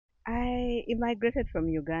I immigrated from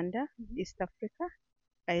Uganda, East Africa.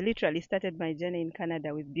 I literally started my journey in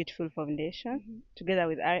Canada with Beautiful Foundation, together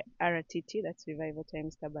with RTT, that's Revivaltime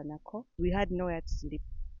Tabernacle. We had nowhere to sleep.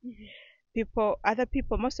 Other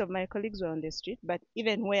people, most of my colleagues were on the street, but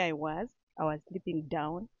even where I was sleeping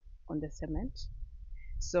down on the cement.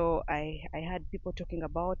 So I had people talking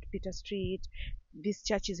about Peter Street, this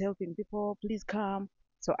church is helping people, please come.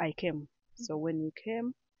 So I came. So when we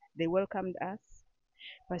came, they welcomed us.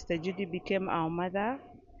 Pastor Judy became our mother.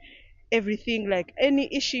 Everything, like any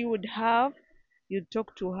issue you would have, you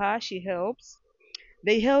talk to her, she helps.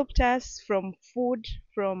 They helped us from food,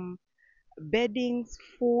 from beddings,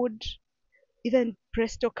 food, even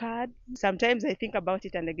Presto cards. Sometimes I think about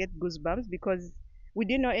it and I get goosebumps because we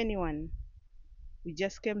didn't know anyone. We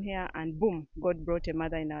just came here and boom, God brought a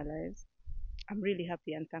mother in our lives. I'm really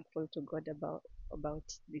happy and thankful to God about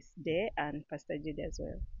this day and Pastor Judy as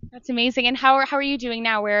well. That's amazing. And how are you doing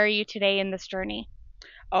now? Where are you today in this journey?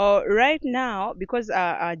 Right now, because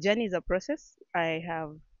our journey is a process, I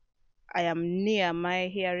am near my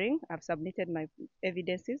hearing. I've submitted my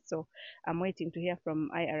evidences, so I'm waiting to hear from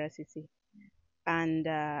IRCC. And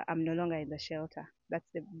I'm no longer in the shelter. That's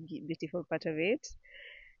the beautiful part of it.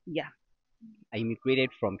 Yeah. I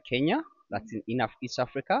immigrated from Kenya, that's in East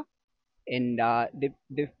Africa, and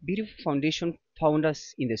the Beautiful Foundation found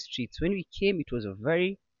us in the streets. When we came, it was a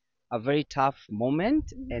very tough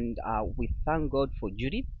moment, and we thank God for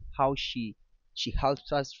Judith, how she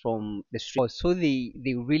helped us from the street. So they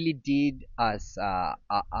really did us a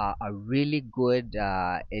really good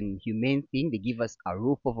and humane thing. They give us a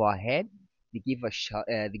roof over our head. They give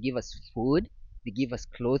us food. They give us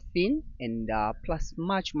clothing, and plus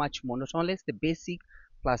much more. Not only the basic,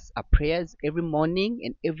 plus our prayers every morning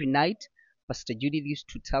and every night. Pastor Judy used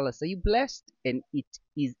to tell us, "Are you blessed?" And it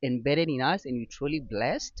is embedded in us, and we're truly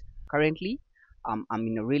blessed. Currently, I'm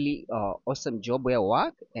in a really awesome job where I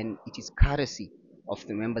work, and it is courtesy of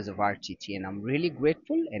the members of RTT, and I'm really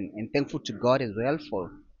grateful and thankful to God as well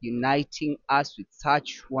for uniting us with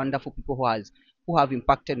such wonderful people who have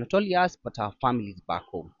impacted not only us but our families back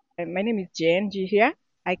home. My name is Jane Jihia.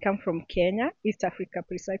 I come from Kenya, East Africa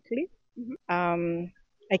precisely.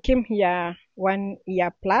 I came here 1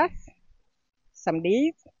 year plus, some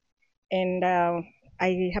days, and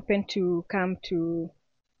I happened to come to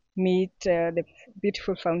meet the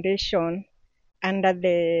Beautiful Foundation under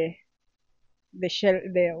the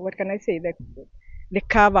what can I say, the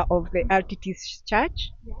cover of the RTT's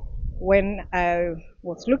church. When I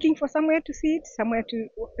was looking for somewhere to sit, somewhere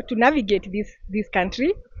to navigate this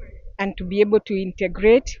country, and to be able to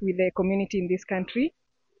integrate with the community in this country.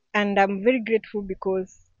 And I'm very grateful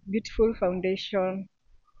because Beautiful Foundation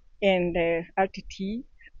and RTT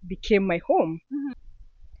became my home.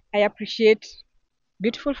 I appreciate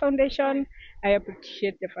Beautiful Foundation. I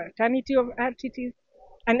appreciate the fraternity of RTT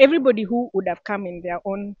and everybody who would have come in their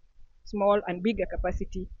own small and bigger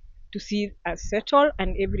capacity to see us settle,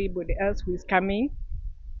 and everybody else who is coming.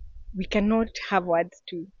 We cannot have words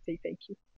to say thank you.